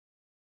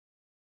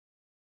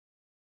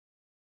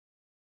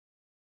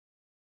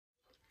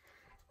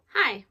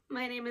Hi,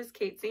 my name is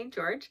Cait St.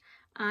 George.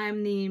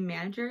 I'm the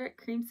manager at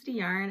Cream City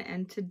Yarn,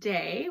 and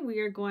today we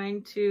are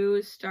going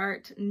to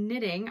start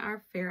knitting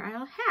our Fair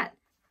Isle hat.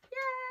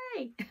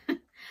 Yay!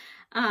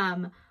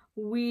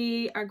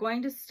 We are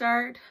going to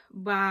start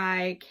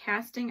by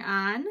casting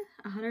on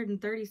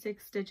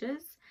 136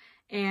 stitches,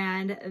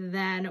 and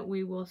then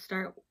we will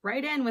start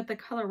right in with the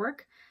color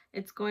work.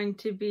 It's going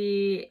to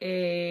be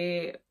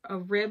a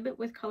rib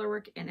with color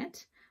work in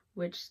it,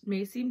 which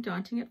may seem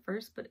daunting at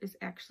first, but is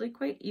actually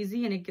quite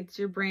easy, and it gets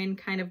your brain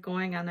kind of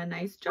going on a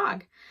nice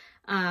jog.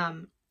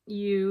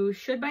 You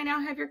should by now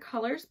have your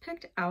colors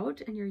picked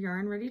out and your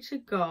yarn ready to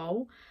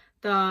go.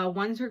 The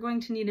ones you're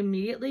going to need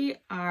immediately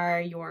are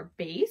your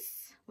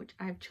base, which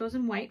I've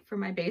chosen white for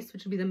my base,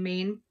 which will be the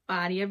main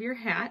body of your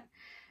hat.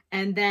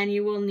 And then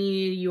you will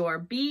need your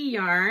bee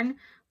yarn,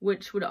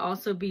 which would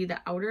also be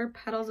the outer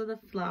petals of the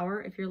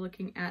flower if you're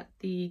looking at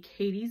the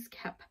Katie's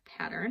Cap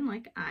pattern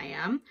like I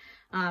am.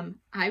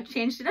 I've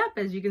changed it up,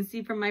 as you can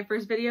see from my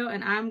first video,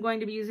 and I'm going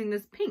to be using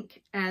this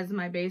pink as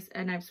my base,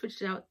 and I've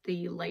switched out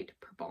the light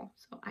purple.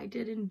 So I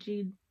did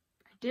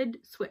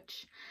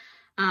switch.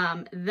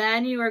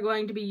 Then you are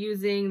going to be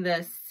using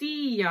the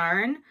C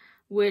yarn,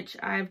 which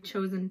I've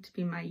chosen to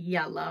be my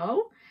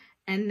yellow.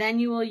 And then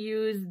you will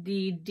use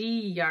the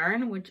D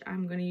yarn, which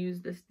I'm going to use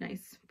this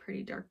nice,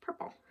 pretty dark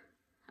purple.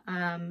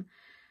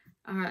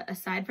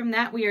 Aside from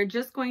that, we are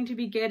just going to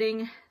be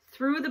getting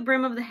through the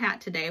brim of the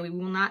hat today. We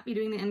will not be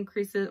doing the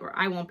increases, or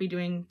I won't be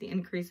doing the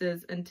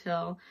increases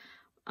until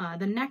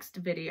the next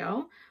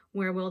video,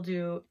 where we'll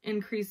do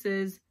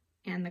increases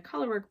and the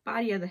colorwork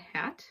body of the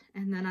hat.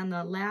 And then on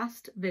the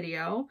last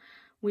video,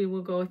 we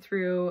will go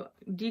through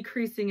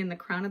decreasing in the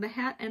crown of the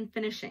hat and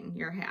finishing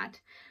your hat.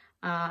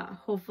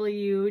 Hopefully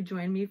you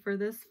join me for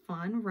this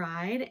fun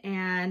ride,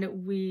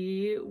 and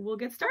we will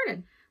get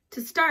started.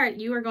 To start,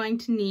 you are going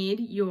to need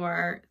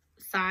your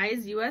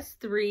size US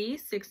 3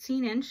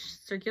 16-inch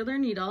circular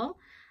needle.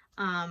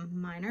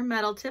 Mine are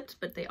metal tipped,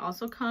 but they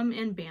also come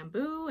in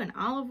bamboo and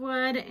olive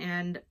wood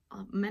and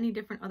many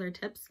different other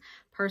tips.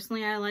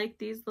 Personally, I like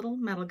these little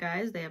metal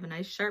guys. They have a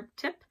nice sharp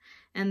tip,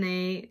 and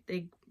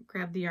they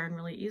grab the yarn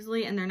really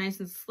easily, and they're nice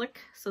and slick,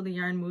 so the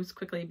yarn moves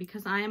quickly,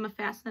 because I am a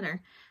fast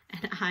knitter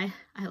and I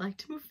like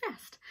to move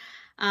fast.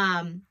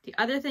 The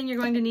other thing you're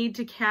going to need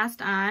to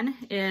cast on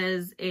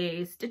is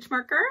a stitch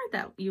marker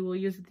that you will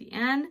use at the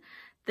end.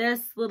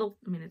 This little,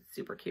 it's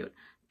super cute.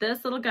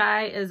 This little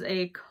guy is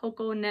a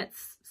Cocoa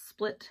Knits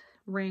split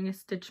ring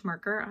stitch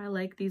marker. I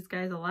like these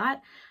guys a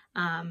lot.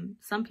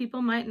 Some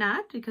people might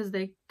not, because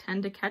they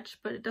tend to catch,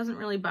 but it doesn't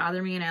really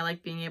bother me, and I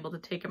like being able to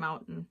take them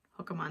out and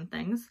hook them on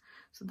things.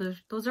 So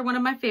those are one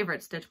of my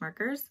favorite stitch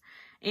markers.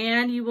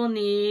 And you will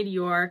need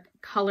your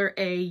color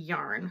A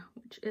yarn,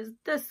 which is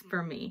this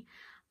for me.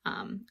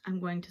 I'm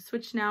going to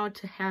switch now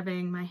to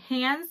having my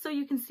hands so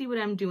you can see what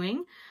I'm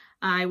doing.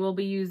 I will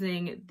be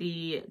using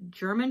the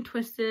German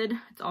twisted,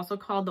 it's also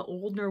called the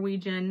Old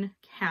Norwegian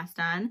cast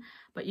on,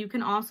 but you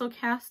can also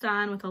cast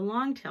on with a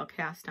long tail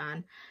cast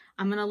on.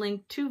 I'm going to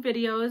link 2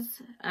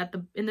 videos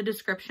in the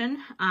description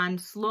on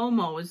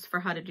slow-mos for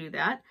how to do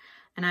that.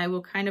 And I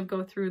will kind of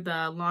go through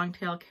the long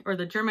tail or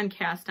the German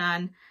cast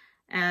on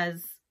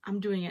as I'm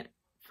doing it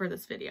for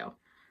this video.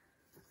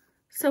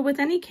 So with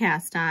any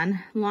cast on,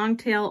 long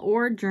tail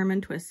or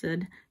German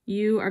twisted,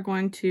 you are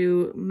going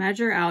to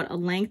measure out a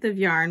length of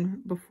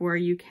yarn before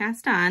you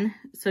cast on,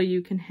 so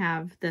you can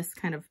have this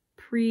kind of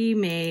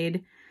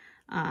pre-made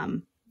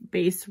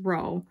base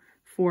row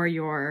for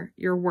your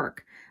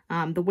work.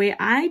 The way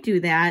I do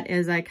that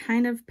is I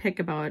kind of pick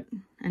about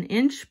an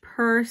inch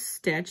per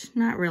stitch,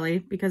 not really,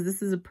 because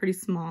this is a pretty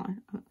small,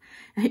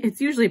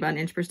 it's usually about an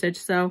inch per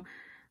stitch, so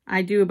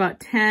I do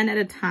about 10 at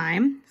a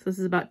time. So this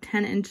is about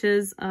 10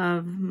 inches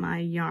of my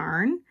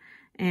yarn,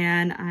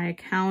 and I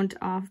count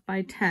off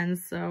by 10.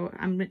 So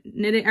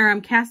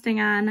I'm casting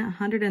on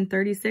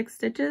 136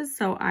 stitches.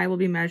 So I will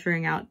be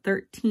measuring out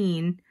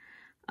 13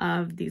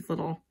 of these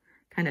little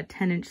kind of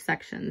 10-inch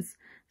sections.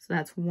 So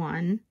that's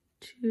 1,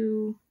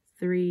 2,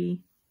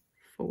 3,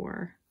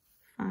 4,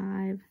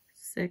 5,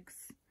 6,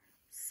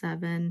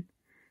 7,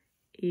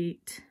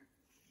 8,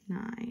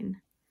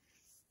 9,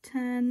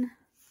 10,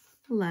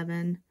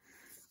 11,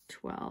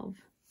 12,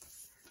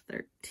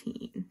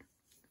 13.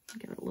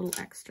 Give it a little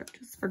extra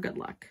just for good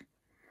luck.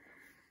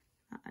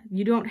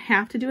 You don't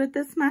have to do it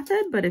this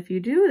method, but if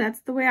you do, that's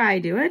the way I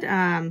do it.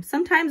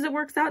 Sometimes it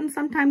works out and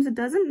sometimes it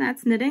doesn't.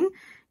 That's knitting.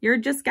 You're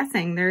just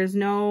guessing. There's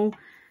no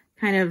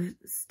kind of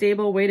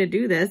stable way to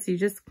do this. You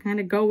just kind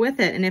of go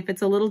with it. And if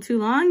it's a little too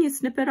long, you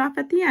snip it off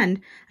at the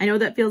end. I know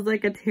that feels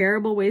like a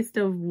terrible waste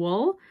of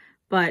wool,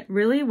 but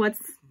really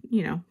what's,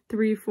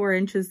 3-4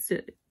 inches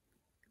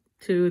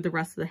to the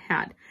rest of the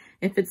hat.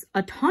 If it's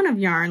a ton of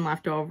yarn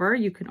left over,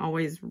 you can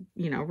always,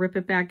 rip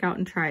it back out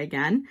and try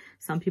again.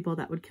 Some people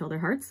that would kill their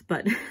hearts,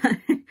 but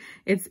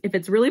if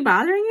it's really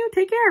bothering you,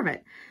 take care of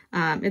it.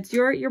 It's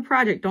your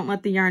project. Don't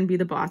let the yarn be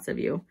the boss of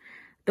you.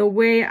 The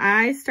way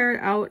I start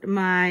out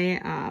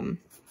my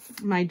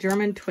my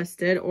German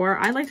twisted, or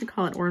I like to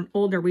call it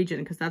Old Norwegian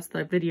because that's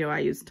the video I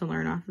used to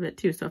learn off of it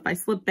too. So if I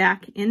slip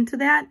back into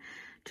that,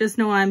 just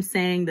know I'm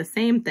saying the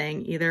same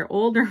thing, either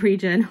Old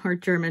Norwegian or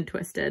German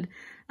twisted.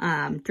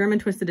 German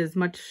twisted is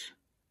much,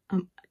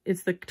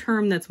 it's the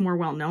term that's more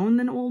well known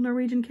than Old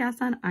Norwegian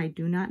cast on. I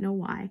do not know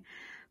why,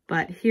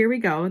 but here we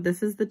go.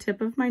 This is the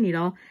tip of my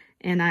needle,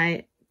 and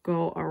I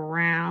go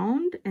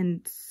around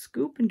and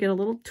scoop and get a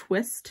little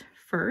twist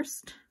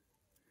first.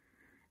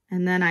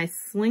 And then I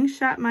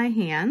slingshot my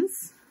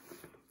hands.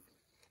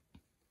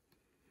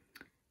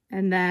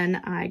 And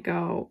then I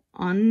go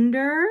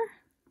under,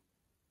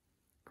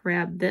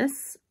 grab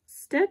this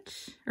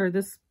stitch or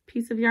this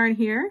piece of yarn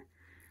here,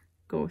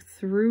 go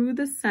through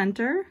the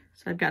center.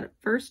 So I've got a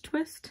first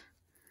twist.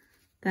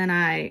 Then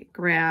I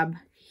grab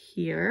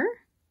here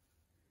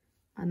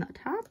on the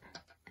top,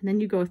 and then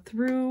you go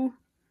through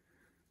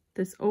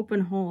this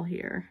open hole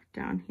here,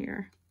 down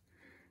here.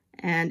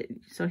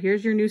 And so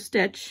here's your new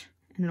stitch.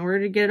 And in order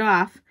to get it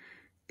off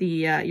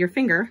your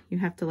finger, you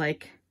have to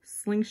like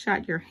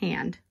slingshot your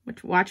hand,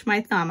 which, watch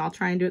my thumb, I'll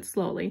try and do it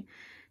slowly.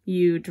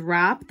 You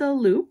drop the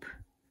loop,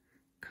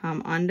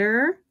 come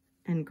under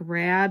and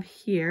grab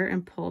here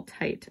and pull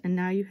tight. And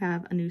now you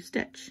have a new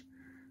stitch.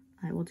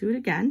 I will do it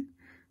again.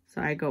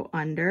 So I go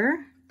under,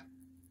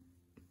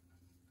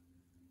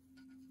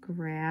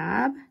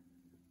 grab,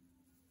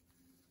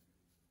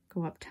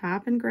 go up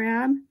top and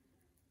grab,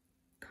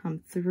 come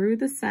through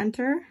the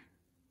center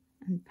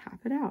and pop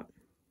it out.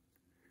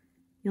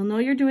 You'll know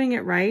you're doing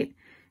it right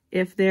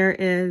if there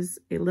is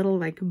a little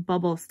like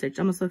bubble stitch,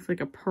 almost looks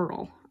like a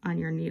pearl on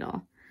your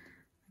needle.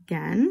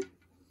 Again,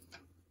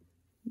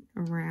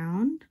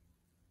 around,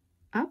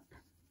 up,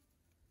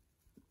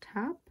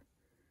 top,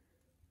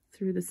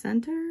 through the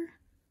center,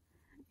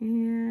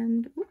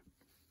 and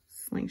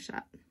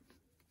slingshot.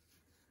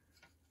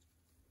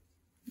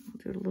 I'll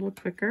do it a little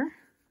quicker.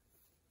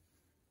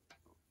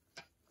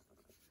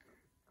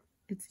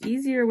 It's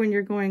easier when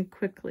you're going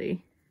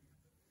quickly.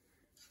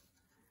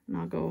 And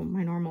I'll go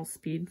my normal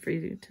speed for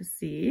you to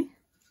see.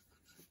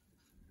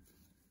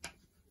 I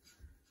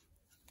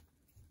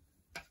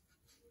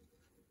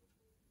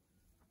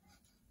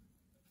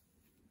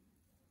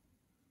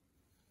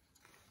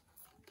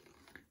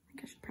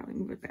think I should probably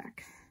move it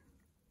back.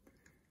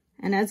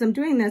 And as I'm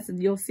doing this,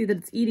 you'll see that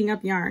it's eating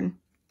up yarn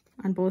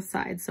on both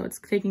sides. So it's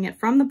taking it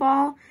from the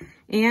ball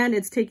and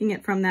it's taking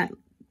it from that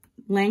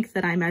length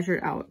that I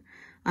measured out.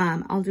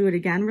 I'll do it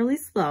again really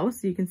slow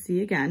so you can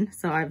see again.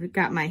 So I've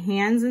got my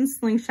hands in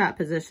slingshot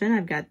position.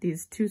 I've got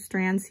these two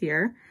strands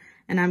here,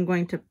 and I'm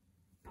going to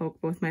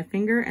poke both my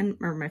finger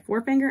or my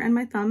forefinger and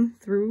my thumb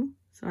through.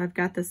 So I've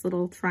got this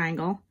little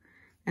triangle,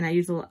 and I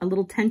use a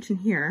little tension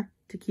here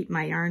to keep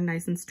my yarn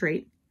nice and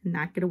straight and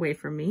not get away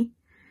from me.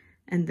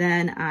 And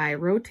then I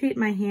rotate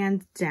my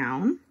hand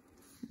down,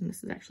 and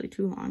this is actually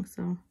too long,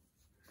 so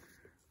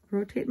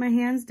rotate my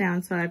hands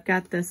down. So I've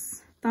got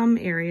this thumb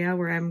area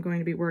where I'm going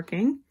to be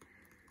working.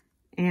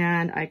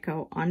 And I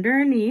go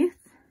underneath,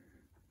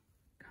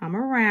 come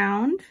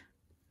around,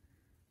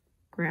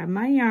 grab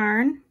my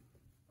yarn,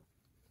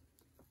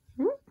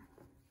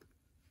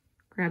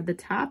 grab the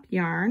top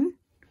yarn,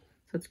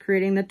 so it's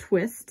creating the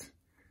twist,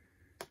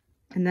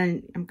 and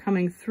then I'm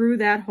coming through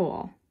that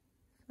hole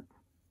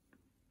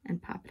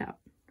and pop it out.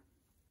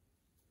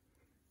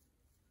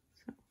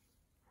 So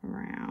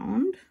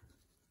around,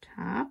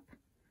 top,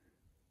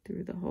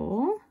 through the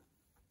hole,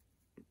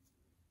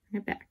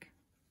 bring it back.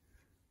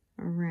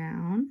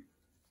 Around,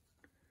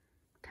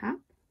 top,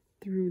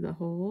 through the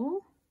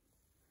hole,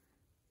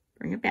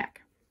 bring it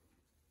back.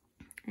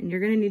 And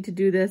you're going to need to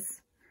do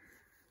this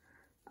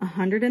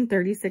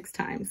 136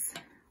 times,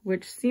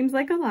 which seems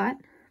like a lot,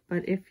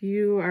 but if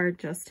you are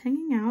just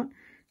hanging out,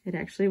 it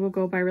actually will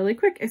go by really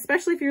quick,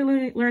 especially if you're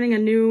learning a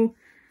new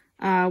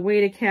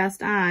way to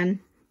cast on.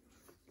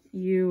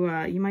 You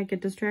might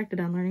get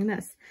distracted on learning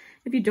this.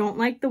 If you don't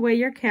like the way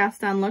your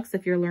cast on looks,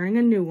 if you're learning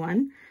a new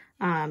one,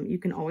 you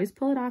can always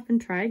pull it off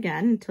and try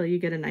again until you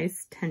get a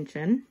nice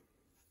tension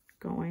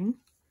going.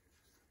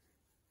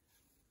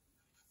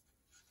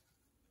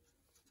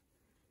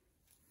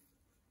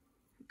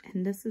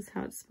 And this is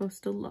how it's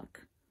supposed to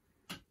look.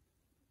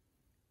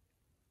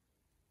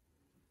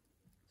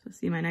 So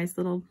see my nice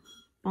little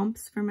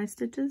bumps for my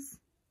stitches?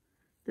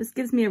 This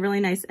gives me a really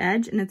nice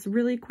edge, and it's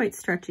really quite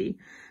stretchy.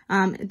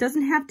 It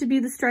doesn't have to be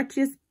the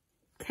stretchiest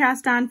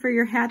cast on for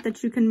your hat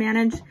that you can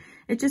manage.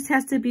 It just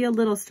has to be a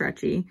little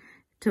stretchy,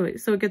 so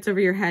it gets over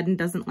your head and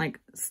doesn't like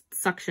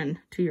suction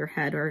to your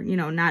head, or, you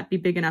know, not be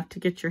big enough to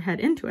get your head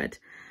into it.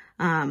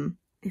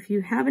 If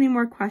you have any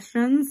more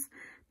questions,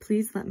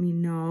 please let me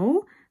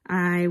know.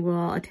 I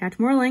will attach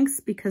more links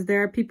because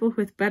there are people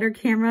with better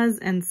cameras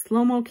and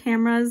slow-mo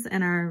cameras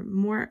and are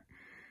more,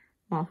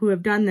 well, who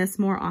have done this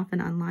more often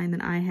online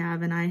than I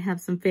have, and I have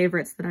some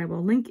favorites that I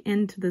will link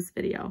into this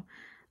video.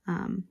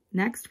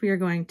 Next, we are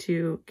going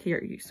to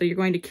carry, so you're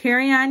going to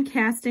carry on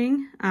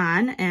casting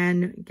on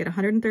and get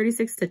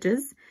 136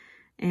 stitches.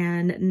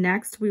 And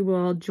next we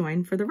will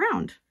join for the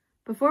round.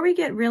 Before we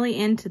get really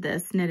into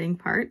this knitting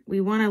part,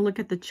 we want to look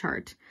at the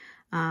chart.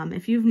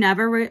 If you've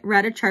never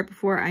read a chart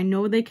before, I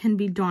know they can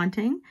be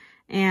daunting,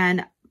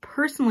 and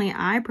personally,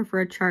 I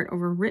prefer a chart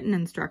over written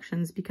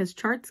instructions because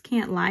charts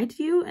can't lie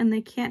to you and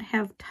they can't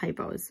have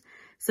typos.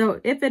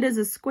 So if it is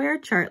a square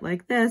chart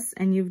like this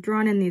and you've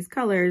drawn in these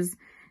colors,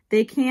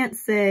 they can't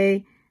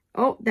say,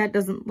 oh, that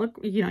doesn't look,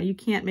 you know, you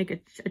can't make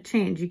a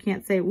change. You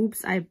can't say,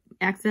 oops, I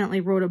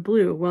accidentally wrote a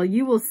blue. Well,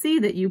 you will see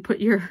that you put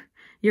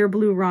your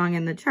blue wrong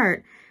in the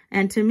chart.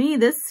 And to me,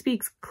 this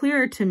speaks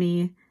clearer to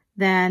me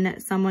than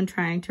someone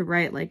trying to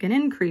write like an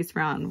increase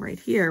round right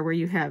here where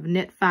you have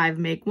knit 5,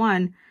 make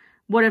 1.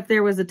 What if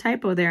there was a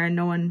typo there and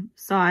no one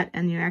saw it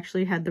and you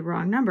actually had the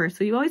wrong number?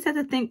 So you always have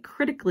to think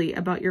critically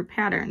about your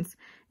patterns.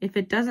 If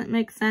it doesn't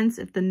make sense,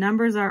 if the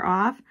numbers are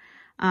off,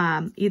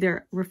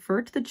 either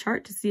refer to the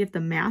chart to see if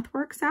the math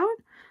works out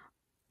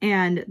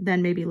and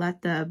then maybe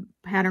let the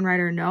pattern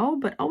writer know,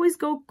 but always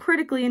go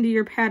critically into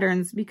your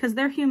patterns because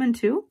they're human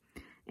too,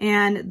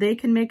 and they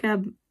can make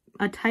a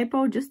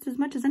typo just as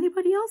much as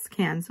anybody else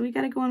can. So we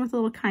got to go in with a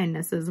little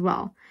kindness as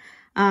well.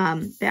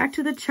 Back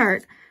to the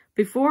chart.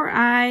 Before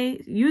I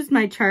use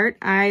my chart,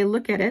 I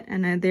look at it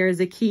and there's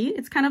a key.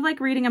 It's kind of like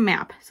reading a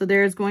map. So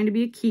there's going to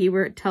be a key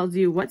where it tells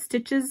you what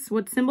stitches,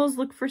 what symbols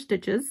look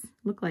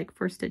like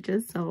for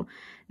stitches. So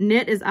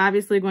knit is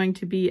obviously going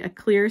to be a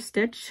clear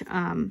stitch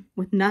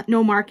with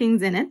no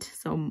markings in it.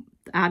 So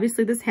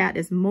obviously this hat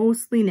is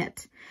mostly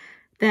knit.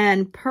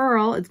 Then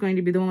purl is going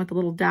to be the one with the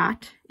little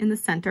dot in the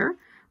center,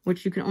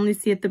 which you can only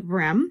see at the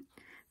brim.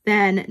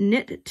 Then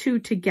knit 2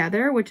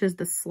 together, which is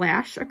the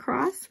slash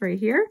across right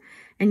here.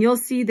 And you'll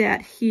see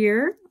that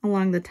here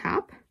along the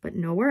top, but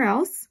nowhere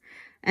else.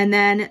 And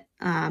then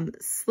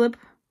slip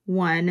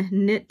 1,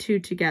 knit 2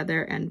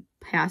 together and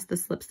pass the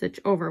slip stitch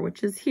over,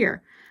 which is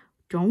here.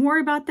 Don't worry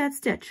about that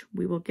stitch.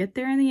 We will get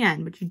there in the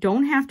end, but you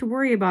don't have to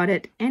worry about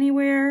it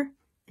anywhere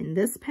in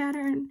this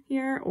pattern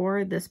here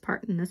or this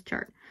part in this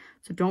chart.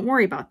 So don't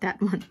worry about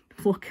that one.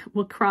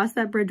 We'll cross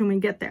that bridge when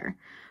we get there.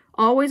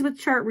 Always with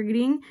chart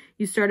reading,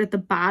 you start at the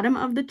bottom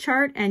of the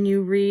chart and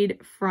you read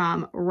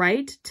from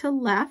right to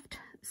left.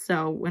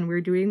 So when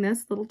we're doing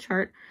this little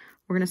chart,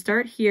 we're going to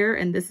start here,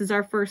 and this is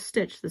our first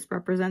stitch. This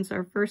represents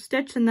our first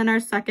stitch and then our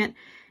second,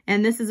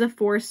 and this is a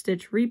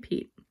 4-stitch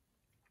repeat.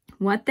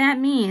 What that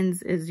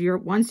means is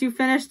once you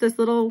finish this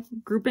little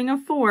grouping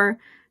of 4,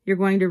 you're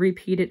going to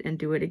repeat it and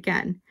do it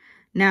again.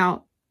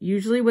 Now,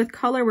 usually with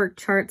colorwork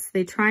charts,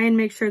 they try and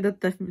make sure that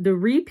the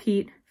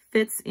repeat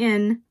fits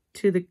in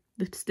to the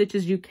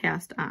stitches you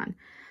cast on.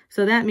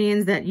 So that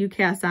means that you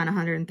cast on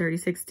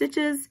 136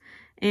 stitches,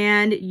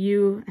 and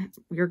you're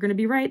going to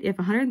be right if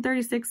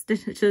 136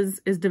 stitches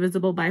is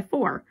divisible by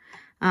 4.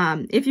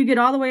 If you get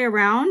all the way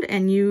around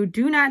and you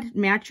do not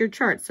match your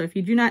chart, so if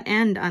you do not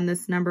end on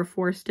this number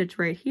 4 stitch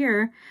right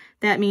here,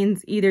 that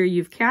means either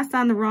you've cast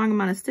on the wrong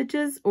amount of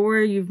stitches or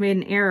you've made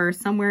an error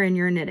somewhere in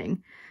your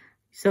knitting.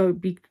 So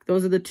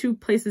those are the 2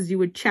 places you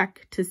would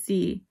check to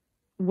see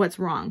what's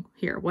wrong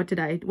here. What did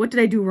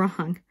I do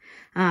wrong?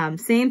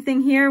 Same thing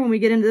here. When we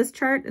get into this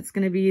chart, it's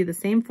going to be the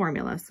same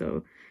formula.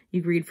 So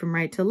you read from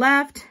right to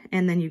left,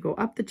 and then you go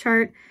up the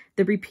chart.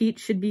 The repeat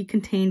should be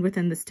contained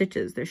within the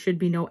stitches. There should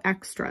be no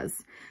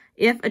extras.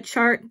 If a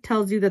chart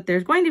tells you that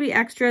there's going to be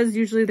extras,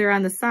 usually they're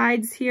on the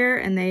sides here,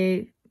 and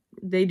they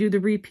do the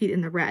repeat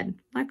in the red.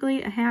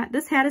 Luckily,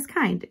 this hat is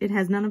kind. It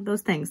has none of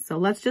those things. So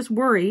let's just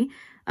worry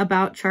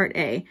about chart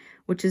A,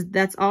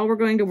 that's all we're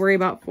going to worry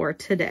about for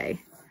today,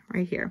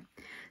 right here.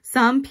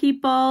 Some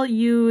people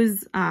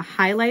use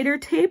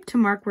highlighter tape to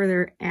mark where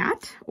they're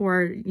at,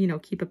 or,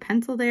 keep a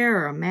pencil there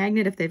or a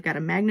magnet if they've got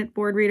a magnet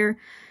board reader.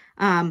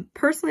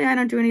 Personally, I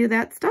don't do any of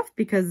that stuff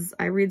because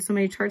I read so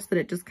many charts that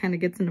it just kind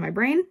of gets into my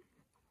brain.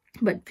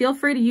 But feel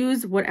free to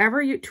use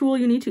whatever tool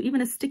you need to.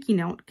 Even a sticky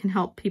note can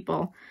help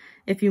people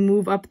if you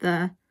move up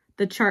the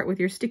chart with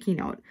your sticky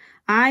note.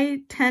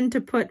 I tend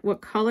to put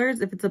what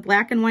colors, if it's a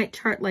black and white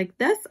chart like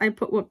this, I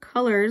put what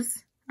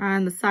colors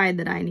on the side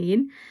that I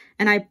need,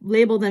 and I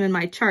label them in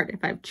my chart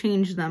if I've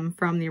changed them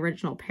from the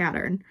original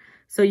pattern.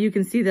 So you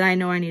can see that I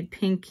know I need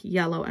pink,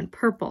 yellow, and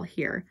purple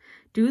here.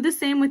 Do the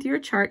same with your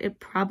chart.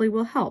 It probably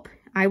will help.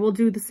 I will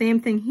do the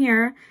same thing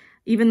here,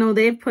 even though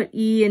they've put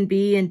E and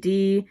B and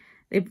D.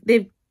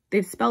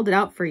 They've spelled it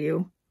out for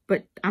you,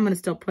 but I'm going to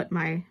still put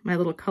my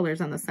little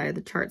colors on the side of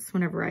the charts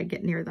whenever I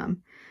get near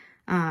them.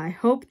 I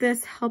hope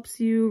this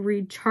helps you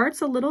read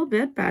charts a little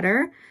bit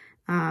better.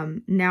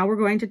 Now we're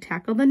going to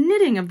tackle the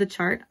knitting of the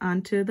chart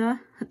onto the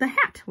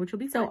hat, which will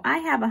be fun. So I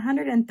have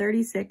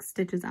 136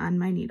 stitches on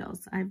my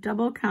needles. I've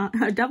double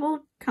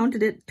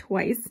counted it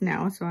twice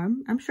now, so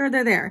I'm sure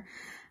they're there.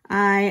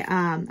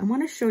 I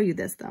want to show you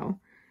this though.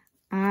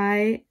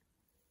 I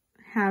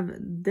have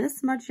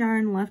this much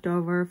yarn left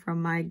over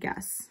from my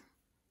guess.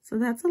 So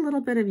that's a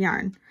little bit of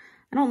yarn.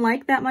 I don't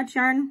like that much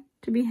yarn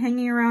to be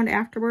hanging around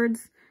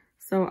afterwards,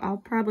 so I'll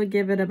probably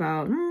give it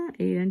about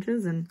 8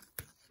 inches and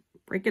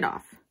break it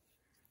off.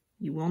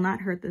 You will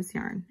not hurt this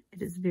yarn.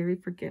 It is very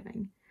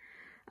forgiving.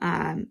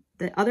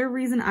 The other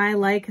reason I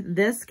like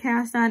this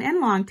cast on and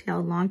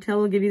longtail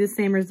will give you the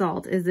same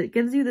result, is it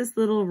gives you this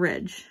little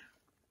ridge.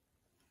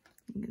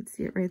 You can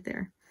see it right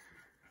there.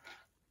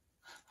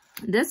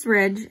 This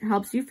ridge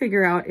helps you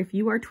figure out if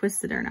you are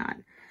twisted or not.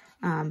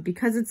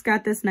 Because it's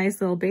got this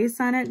nice little base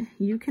on it,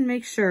 you can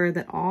make sure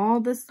that all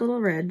this little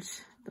ridge,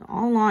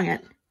 all along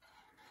it,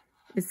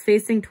 is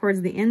facing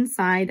towards the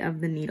inside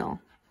of the needle.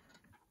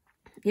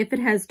 If it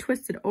has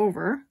twisted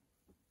over,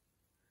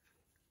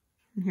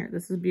 and here,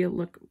 this would be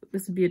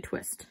a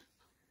twist.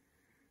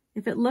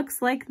 If it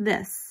looks like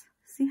this,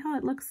 see how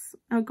it looks,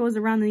 how it goes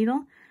around the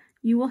needle?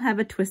 You will have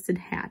a twisted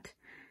hat.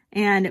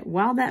 And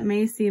while that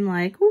may seem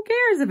like, who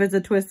cares if it's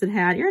a twisted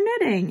hat, you're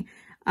knitting,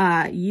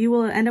 you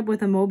will end up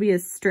with a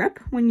Mobius strip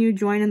when you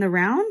join in the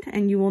round,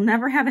 and you will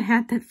never have a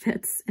hat that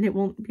fits, and it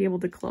won't be able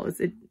to close.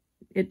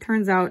 It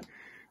turns out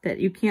that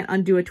you can't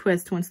undo a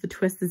twist once the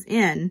twist is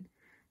in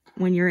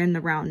when you're in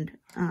the round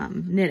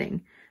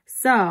knitting.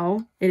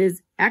 So it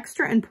is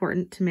extra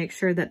important to make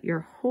sure that your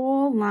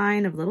whole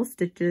line of little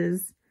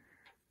stitches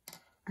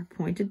are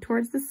pointed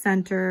towards the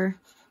center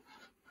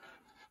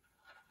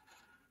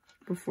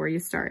before you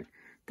start.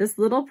 This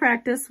little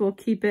practice will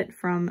keep you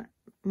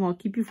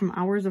from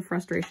hours of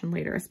frustration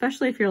later,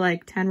 especially if you're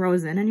like 10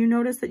 rows in and you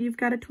notice that you've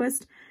got a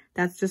twist.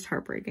 That's just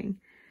heartbreaking.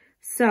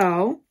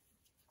 So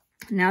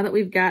now that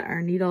we've got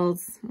our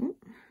needles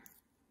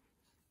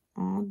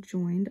all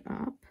joined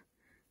up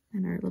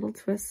and our little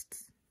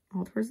twists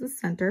all towards the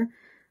center,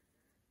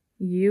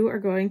 you are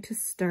going to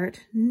start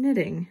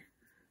knitting.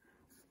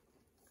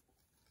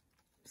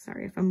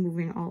 Sorry if I'm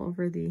moving all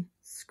over the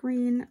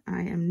screen.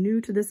 I am new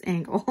to this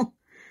angle.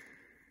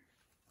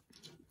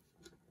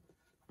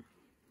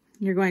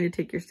 You're going to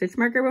take your stitch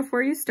marker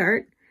before you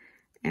start,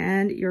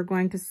 and you're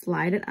going to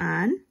slide it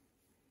on.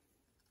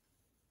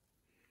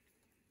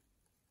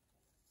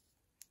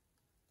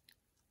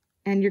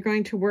 And you're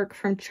going to work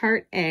from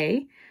chart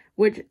A,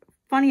 which,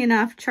 funny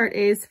enough, chart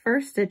A's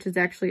first stitch is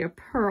actually a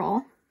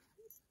purl.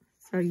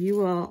 So you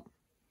will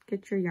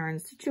get your yarn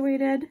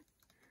situated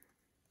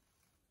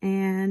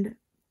and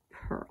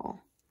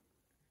purl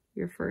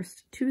your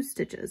first 2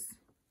 stitches.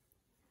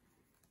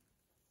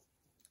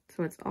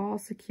 So it's all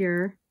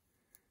secure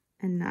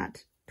and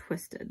not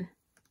twisted.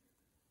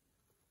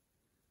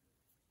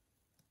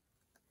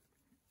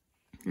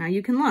 Now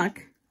you can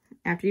look,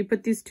 after you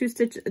put these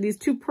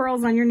 2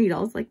 purls on your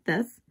needles like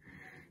this,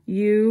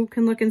 you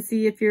can look and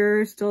see if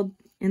you're still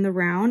in the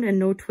round and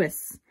no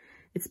twists.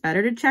 It's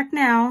better to check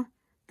now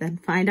than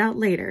find out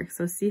later.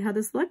 So see how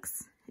this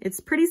looks?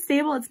 It's pretty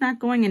stable, it's not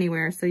going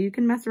anywhere, so you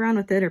can mess around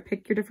with it or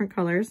pick your different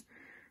colors.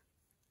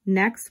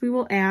 Next, we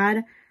will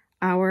add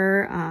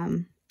our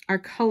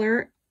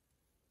color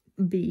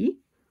B,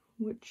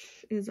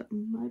 which is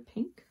my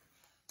pink.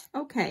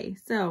 Okay,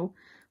 so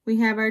we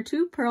have our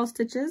 2 purl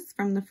stitches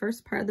from the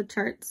first part of the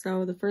chart.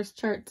 So the first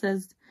chart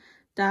says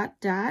dot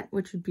dot,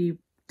 which would be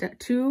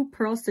 2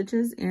 purl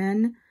stitches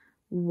in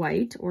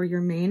white, or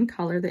your main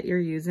color that you're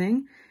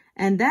using.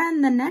 And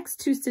then the next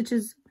 2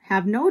 stitches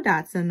have no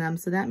dots in them,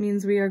 so that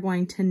means we are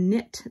going to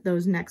knit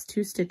those next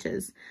 2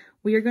 stitches.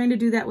 We are going to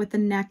do that with the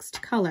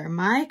next color.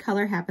 My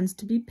color happens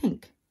to be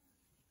pink.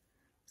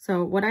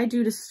 So what I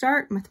do to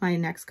start with my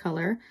next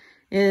color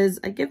is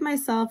I give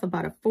myself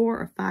about a 4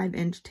 or 5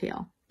 inch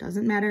tail.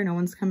 Doesn't matter, no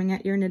one's coming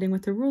at your knitting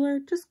with a ruler,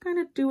 just kind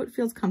of do what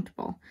feels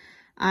comfortable.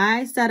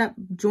 I set up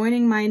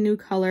joining my new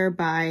color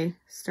by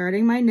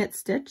starting my knit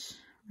stitch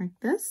like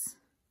this,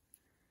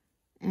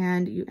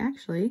 and you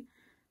actually,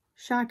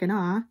 shock and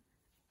awe,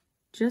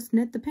 just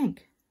knit the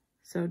pink.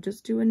 So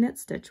just do a knit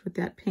stitch with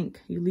that pink.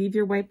 You leave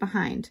your white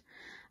behind.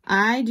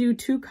 I do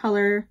 2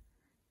 color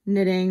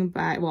knitting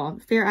by, well,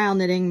 Fair Isle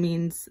knitting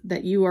means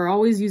that you are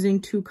always using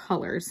 2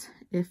 colors.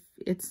 If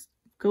it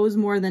goes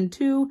more than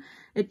 2,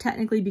 it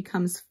technically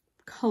becomes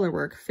color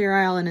work. Fair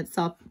Isle in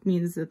itself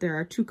means that there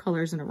are 2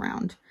 colors in a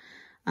round.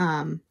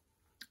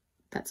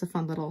 That's a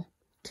fun little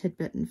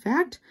tidbit, in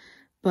fact.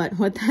 But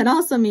what that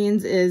also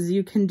means is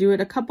you can do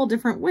it a couple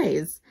different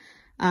ways.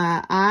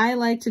 I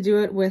like to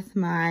do it with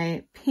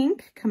my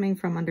pink coming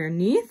from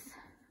underneath.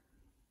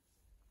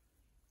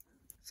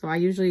 So I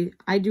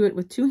do it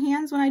with 2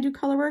 hands when I do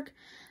color work.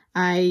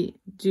 I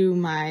do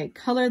my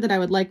color that I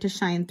would like to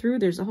shine through.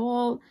 There's a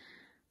whole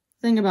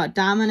thing about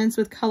dominance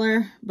with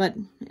color, but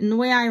in the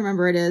way I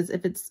remember it is,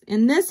 if it's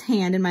in this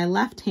hand, in my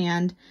left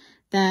hand,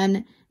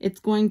 then it's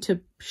going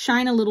to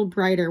shine a little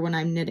brighter when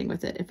I'm knitting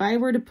with it. If I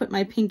were to put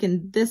my pink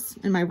in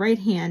my right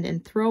hand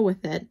and throw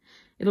with it,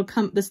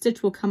 the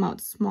stitch will come out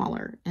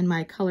smaller and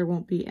my color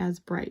won't be as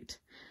bright.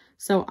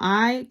 So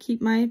I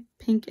keep my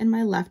pink in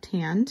my left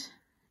hand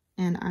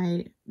and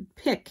I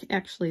pick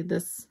actually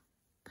this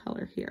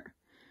color here.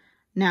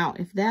 Now,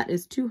 if that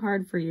is too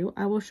hard for you,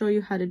 I will show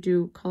you how to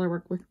do color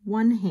work with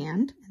one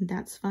hand, and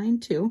that's fine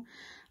too.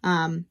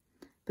 But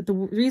the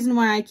reason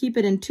why I keep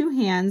it in 2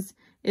 hands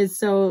is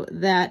so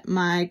that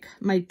my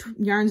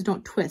yarns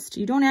don't twist.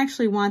 You don't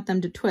actually want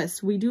them to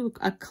twist. We do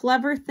a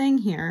clever thing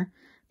here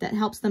that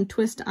helps them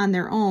twist on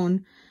their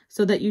own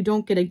so that you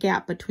don't get a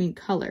gap between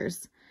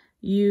colors.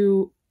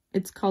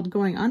 It's called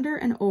going under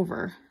and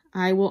over.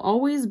 I will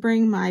always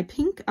bring my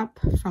pink up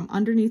from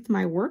underneath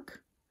my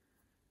work,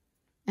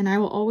 and I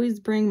will always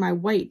bring my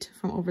white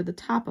from over the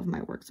top of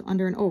my work, so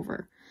under and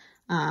over.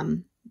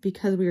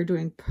 Because we are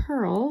doing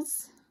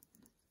purls,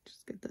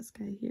 just get this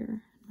guy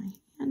here in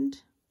my And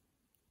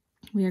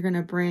we are going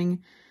to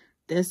bring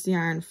this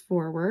yarn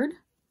forward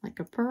like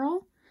a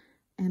purl,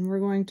 and we're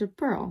going to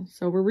purl.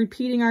 So we're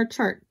repeating our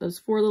chart. Those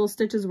 4 little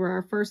stitches were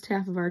our first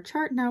half of our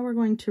chart. Now we're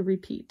going to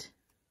repeat.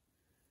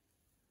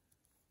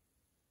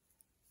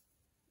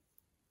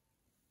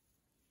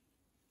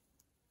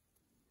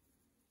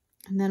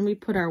 And then we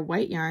put our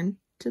white yarn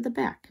to the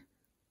back.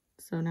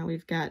 So now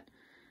we've got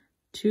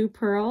 2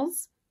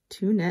 purls,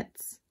 2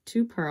 knits,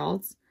 2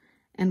 purls,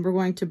 and we're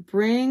going to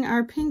bring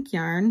our pink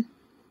yarn,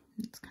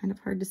 it's kind of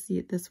hard to see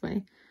it this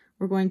way,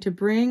 we're going to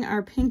bring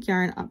our pink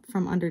yarn up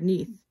from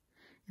underneath.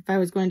 If I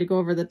was going to go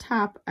over the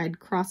top, I'd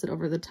cross it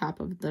over the top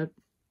of the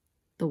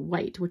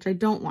white, which I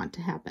don't want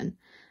to happen.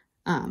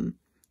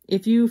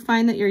 If you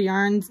find that your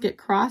yarns get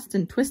crossed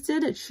and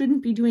twisted, it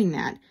shouldn't be doing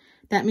that.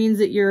 That means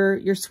that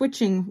you're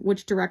switching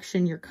which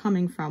direction you're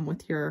coming from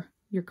with your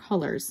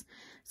colors.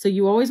 So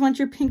you always want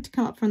your pink to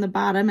come up from the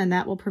bottom, and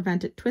that will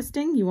prevent it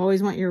twisting. You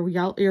always want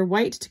your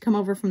white to come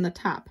over from the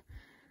top.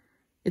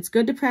 It's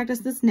good to practice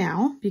this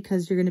now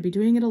because you're going to be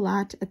doing it a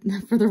lot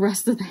for the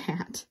rest of the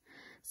hat.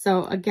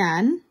 So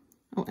again,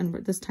 oh, and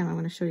this time I'm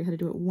going to show you how to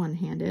do it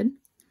one-handed.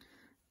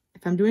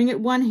 If I'm doing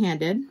it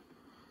one-handed,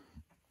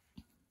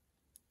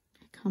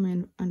 I come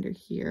in under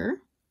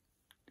here.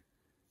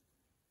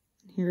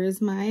 Here is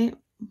my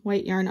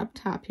white yarn up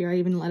top here. I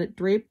even let it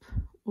drape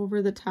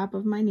over the top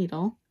of my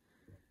needle.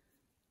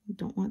 We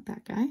don't want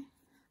that guy.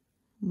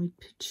 We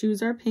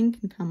choose our pink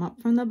and come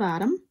up from the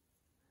bottom.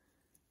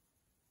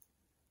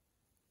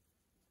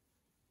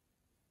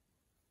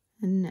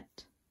 And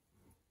knit.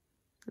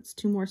 That's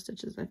 2 more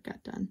stitches I've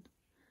got done.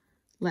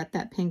 Let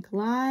that pink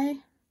lie.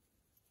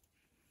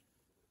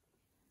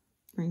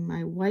 Bring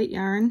my white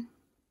yarn.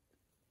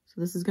 So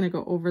this is going to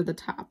go over the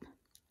top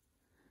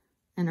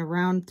and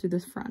around through the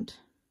front.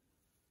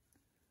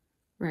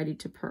 Ready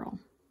to purl.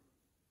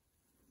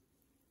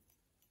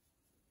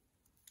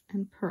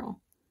 And purl.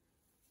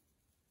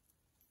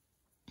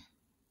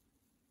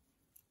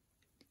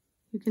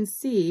 You can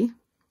see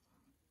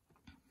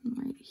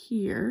right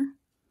here,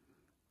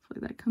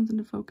 hopefully that comes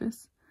into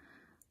focus,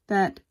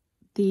 that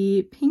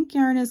the pink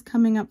yarn is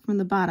coming up from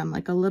the bottom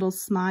like a little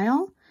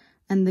smile,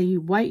 and the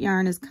white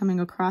yarn is coming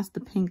across the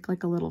pink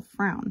like a little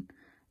frown.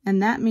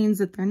 And that means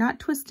that they're not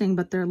twisting,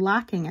 but they're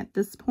locking at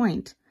this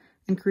point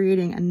and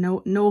creating a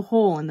no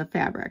hole in the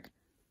fabric.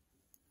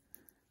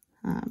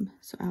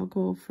 So I'll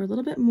go for a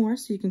little bit more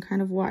so you can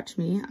kind of watch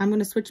me. I'm going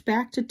to switch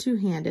back to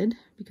 2-handed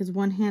because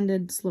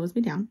one-handed slows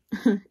me down.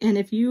 And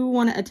if you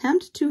want to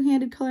attempt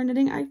 2-handed color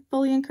knitting, I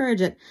fully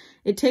encourage it.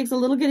 It takes a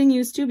little getting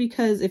used to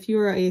because if you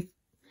are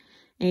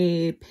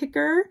a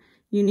picker,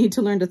 you need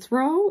to learn to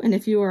throw, and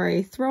if you are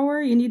a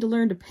thrower, you need to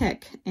learn to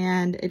pick,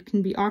 and it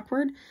can be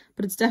awkward,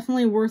 but it's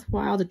definitely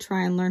worthwhile to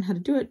try and learn how to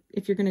do it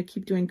if you're going to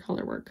keep doing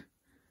color work.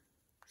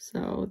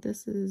 So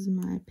this is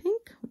my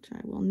pink, which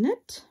I will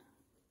knit.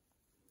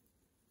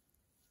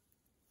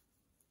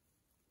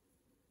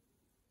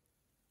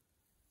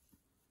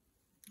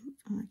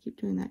 I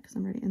keep doing that because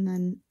I'm ready, and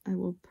then I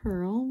will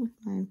purl with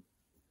my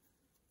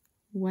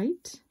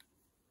white.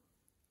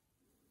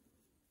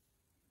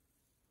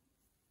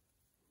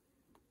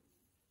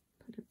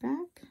 Put it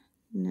back,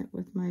 knit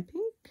with my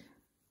pink,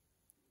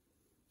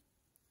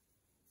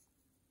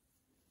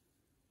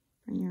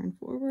 bring yarn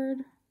forward,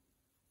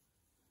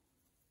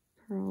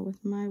 purl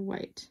with my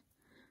white.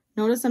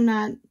 Notice I'm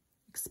not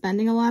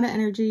expending a lot of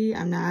energy.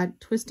 I'm not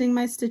twisting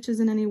my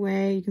stitches in any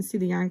way. You can see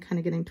the yarn kind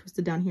of getting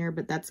twisted down here,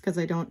 but that's because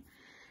I don't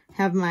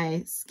have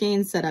my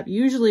skein set up.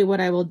 Usually what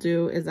I will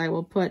do is I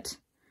will put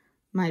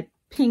my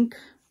pink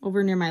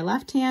over near my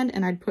left hand,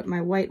 and I'd put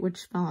my white,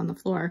 which fell on the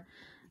floor,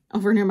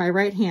 over near my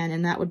right hand,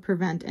 and that would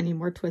prevent any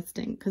more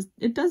twisting because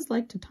it does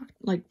like to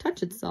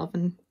touch itself,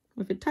 and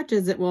if it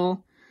touches, it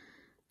will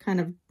kind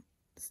of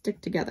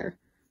stick together,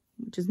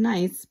 which is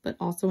nice but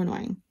also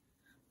annoying.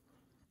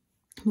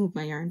 Move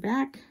my yarn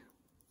back,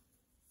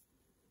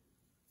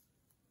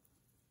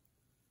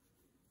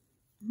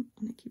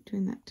 and I keep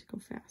doing that to go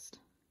fast.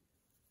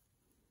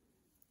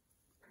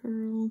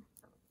 Purl,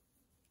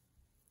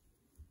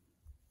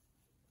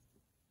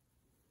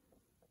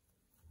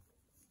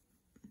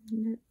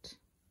 knit,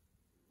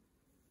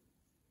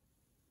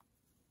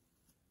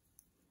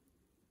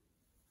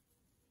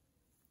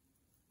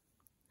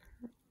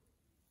 purl.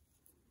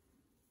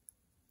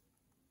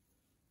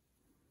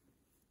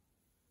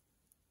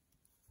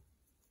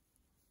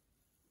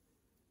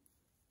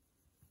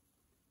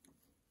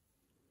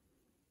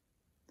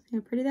 See how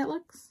pretty that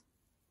looks?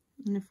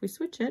 And if we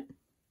switch it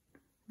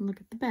and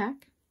look at the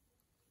back,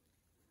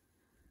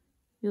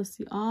 you'll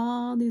see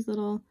all these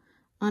little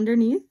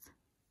underneath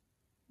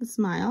the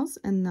smiles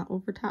and the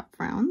over top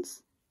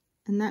frowns.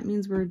 And that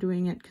means we're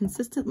doing it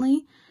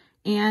consistently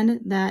and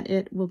that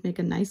it will make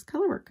a nice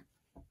color work.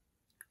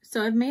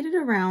 So I've made it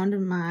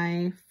around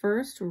my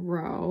first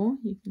row.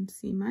 You can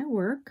see my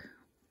work.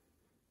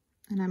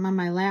 And I'm on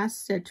my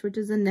last stitch, which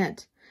is a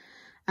knit.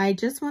 I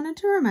just wanted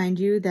to remind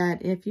you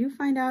that if you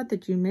find out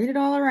that you made it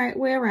all the right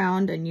way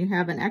around and you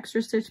have an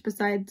extra stitch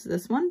besides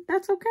this one,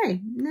 that's okay.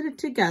 Knit it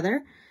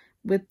together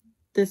with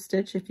this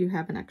stitch if you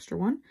have an extra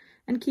one,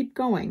 and keep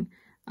going.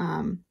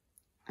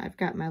 I've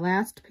got my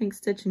last pink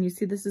stitch, and you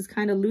see this is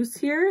kind of loose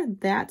here.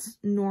 That's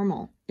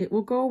normal. It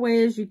will go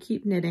away as you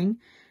keep knitting.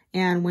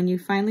 And when you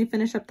finally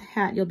finish up the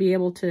hat, you'll be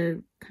able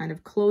to kind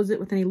of close it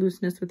with any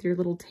looseness with your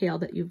little tail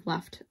that you've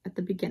left at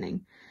the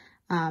beginning.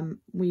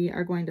 We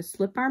are going to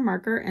slip our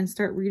marker and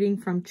start reading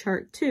from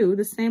chart 2,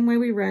 the same way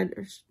we read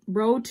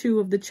row 2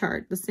 of the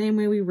chart, the same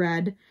way we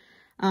read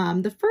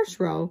the first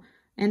row,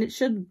 and it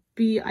should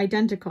be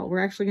identical.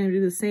 We're actually going to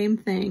do the same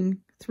thing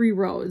 3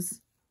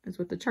 rows, is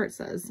what the chart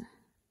says.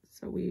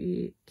 So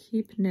we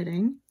keep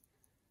knitting,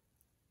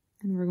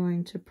 and we're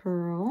going to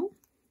purl.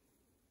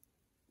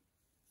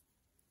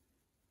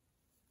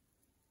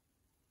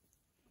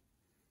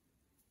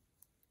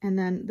 And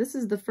then this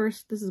is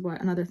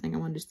another thing I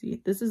wanted to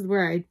see. This is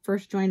where I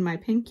first joined my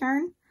pink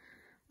yarn.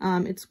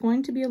 It's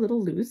going to be a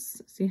little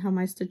loose. See how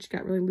my stitch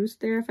got really loose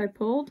there if I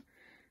pulled?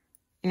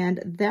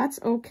 And that's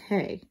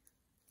okay.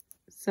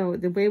 So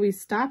the way we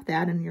stop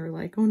that, and you're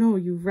like, oh no,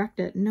 you wrecked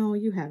it. No,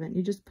 you haven't.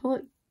 You just pull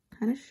it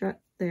kind of shut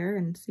there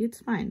and see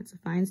it's fine. It's a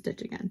fine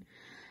stitch again.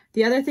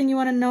 The other thing you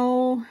want to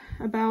know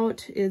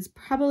about is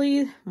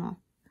probably, well,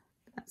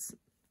 that's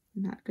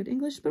not good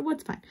English, but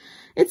what's fine?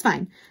 It's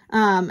fine.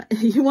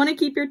 You want to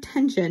keep your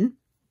tension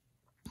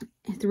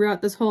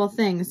throughout this whole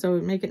thing. So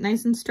make it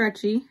nice and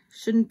stretchy.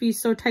 Shouldn't be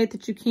so tight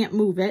that you can't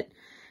move it.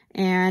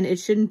 And it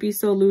shouldn't be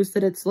so loose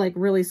that it's like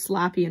really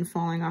sloppy and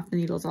falling off the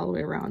needles all the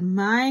way around.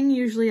 Mine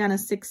usually on a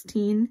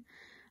 16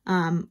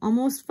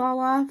 almost fall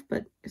off,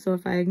 but so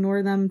if I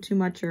ignore them too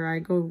much or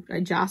I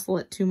jostle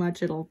it too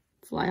much, it'll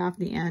fly off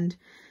the end.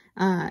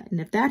 And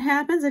if that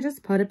happens, I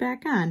just put it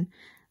back on.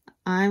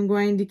 I'm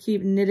going to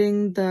keep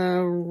knitting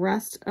the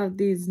rest of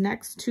these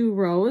next 2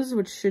 rows,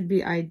 which should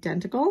be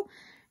identical.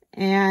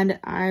 And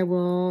I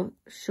will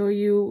show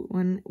you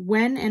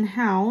when and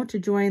how to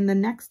join the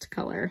next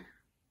color.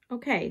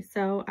 Okay,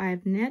 so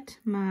I've knit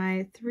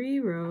my 3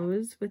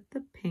 rows with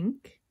the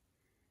pink.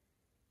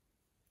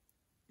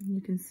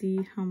 You can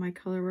see how my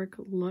color work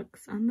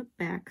looks on the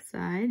back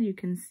side. You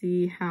can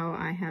see how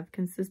I have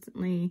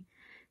consistently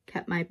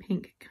kept my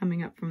pink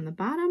coming up from the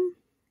bottom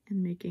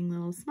and making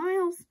little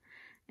smiles,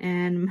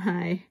 and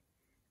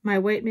my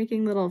white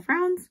making little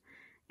frowns.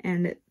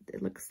 And it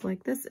looks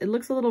like this. It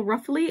looks a little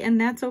ruffly,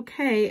 and that's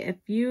okay. If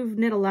you've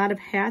knit a lot of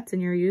hats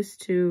and you're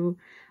used to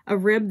a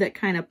rib that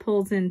kind of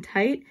pulls in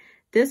tight,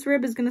 this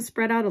rib is going to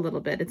spread out a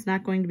little bit. It's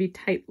not going to be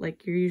tight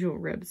like your usual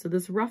rib. So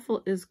this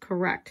ruffle is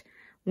correct.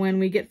 When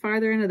we get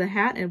farther into the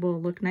hat, it will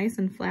look nice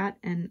and flat,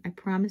 and I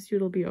promise you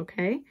it'll be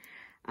okay.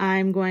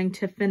 I'm going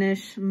to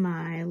finish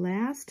my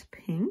last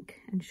pink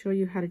and show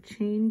you how to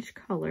change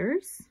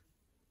colors.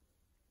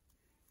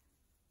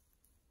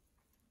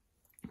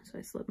 So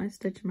I slip my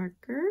stitch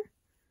marker,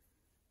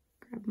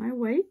 grab my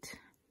white,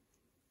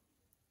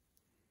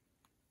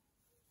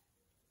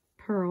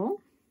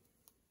 purl,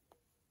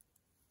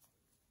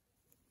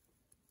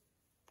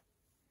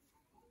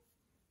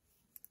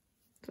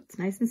 so it's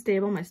nice and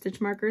stable. My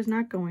stitch marker is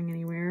not going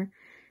anywhere.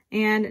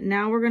 And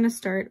now we're going to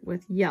start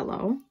with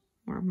yellow,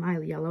 or my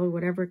yellow,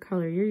 whatever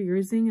color you're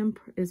using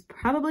is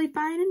probably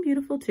fine and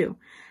beautiful too.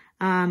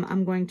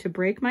 I'm going to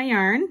break my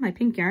yarn, my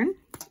pink yarn,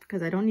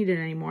 because I don't need it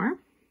anymore,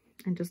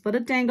 and just let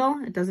it dangle.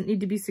 It doesn't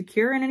need to be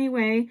secure in any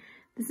way.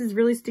 This is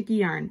really sticky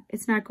yarn.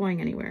 It's not going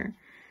anywhere.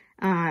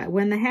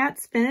 When the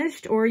hat's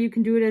finished, or you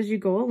can do it as you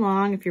go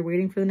along, if you're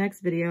waiting for the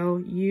next video,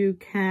 you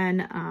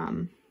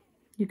can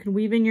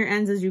weave in your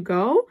ends as you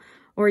go,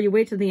 or you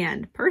wait to the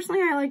end.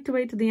 Personally, I like to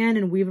wait to the end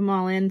and weave them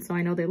all in so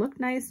I know they look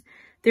nice.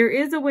 There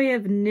is a way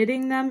of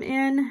knitting them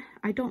in.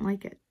 I don't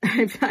like it.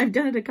 I've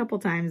done it a couple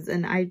times,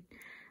 and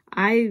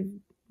I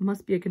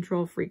must be a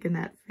control freak in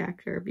that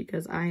factor,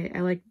 because I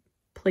like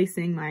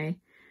placing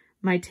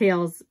my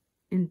tails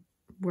in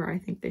where I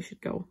think they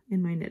should go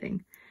in my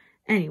knitting.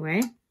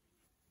 Anyway,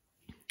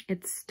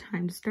 it's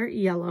time to start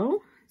yellow.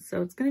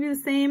 So it's going to be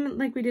the same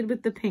like we did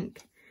with the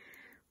pink.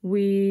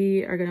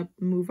 We are going to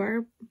move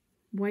our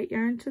white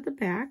yarn to the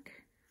back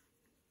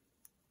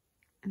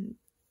and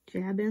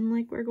jab in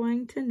like we're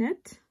going to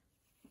knit.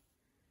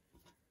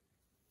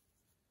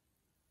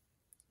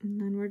 And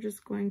then we're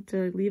just going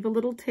to leave a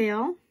little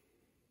tail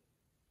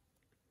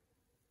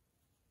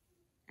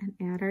and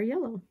add our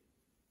yellow.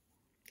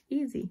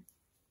 Easy.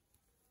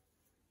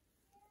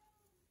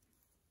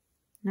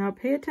 Now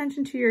pay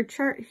attention to your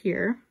chart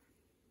here,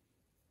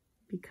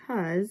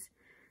 because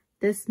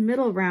this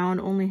middle round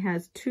only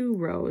has 2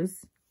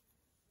 rows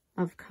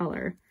of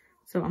color.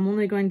 So I'm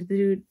only going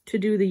to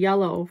do the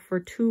yellow for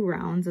 2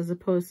 rounds, as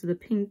opposed to the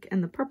pink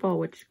and the purple,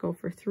 which go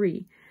for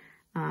 3.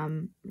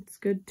 It's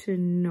good to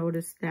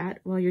notice that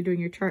while you're doing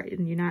your chart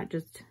and you're not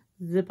just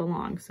zip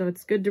along. So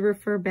it's good to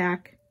refer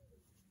back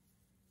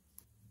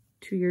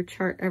to your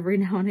chart every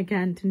now and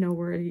again to know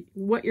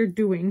what you're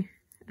doing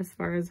as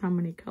far as how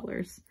many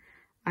colors.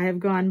 I have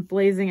gone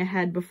blazing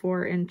ahead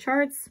before in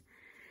charts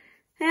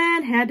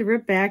and had to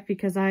rip back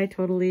because I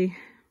totally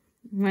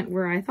went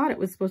where I thought it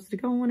was supposed to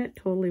go, and it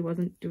totally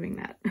wasn't doing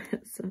that.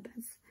 So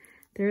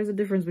there's a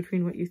difference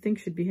between what you think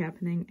should be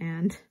happening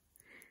and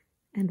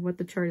what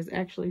the chart is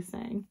actually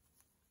saying.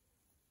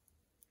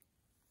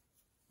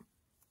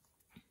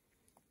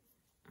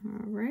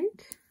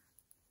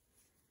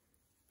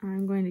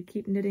 I'm going to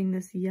keep knitting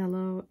this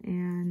yellow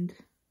and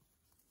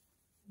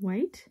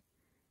white,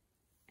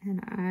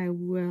 and I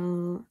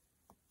will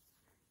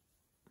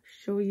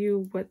show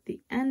you what the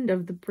end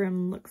of the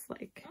brim looks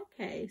like.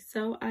 Okay,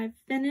 so I've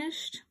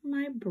finished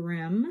my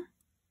brim,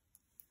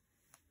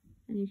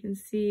 and you can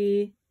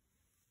see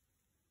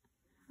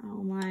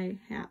how my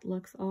hat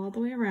looks all the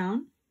way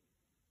around.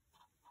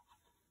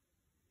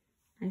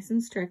 Nice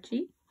and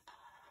stretchy.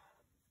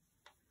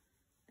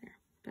 There,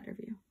 better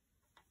view.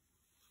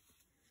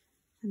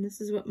 And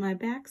this is what my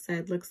back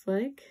side looks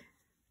like.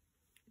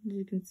 As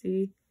you can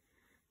see,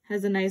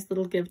 has a nice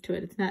little give to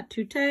it. It's not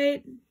too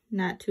tight,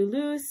 not too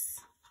loose.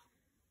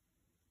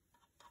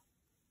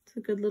 It's a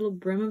good little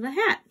brim of a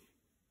hat.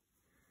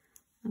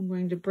 I'm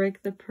going to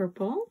break the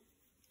purple.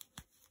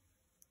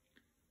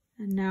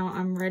 And now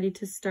I'm ready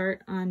to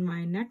start on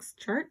my next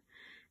chart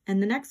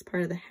and the next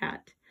part of the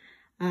hat.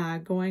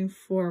 Going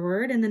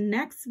forward, in the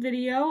next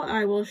video,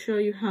 I will show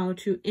you how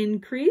to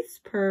increase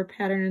per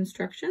pattern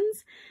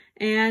instructions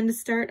and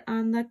start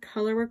on the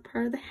colorwork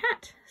part of the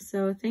hat.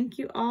 So thank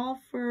you all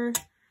for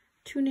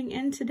tuning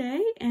in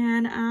today,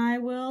 and I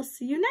will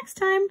see you next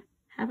time.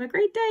 Have a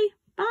great day.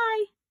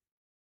 Bye.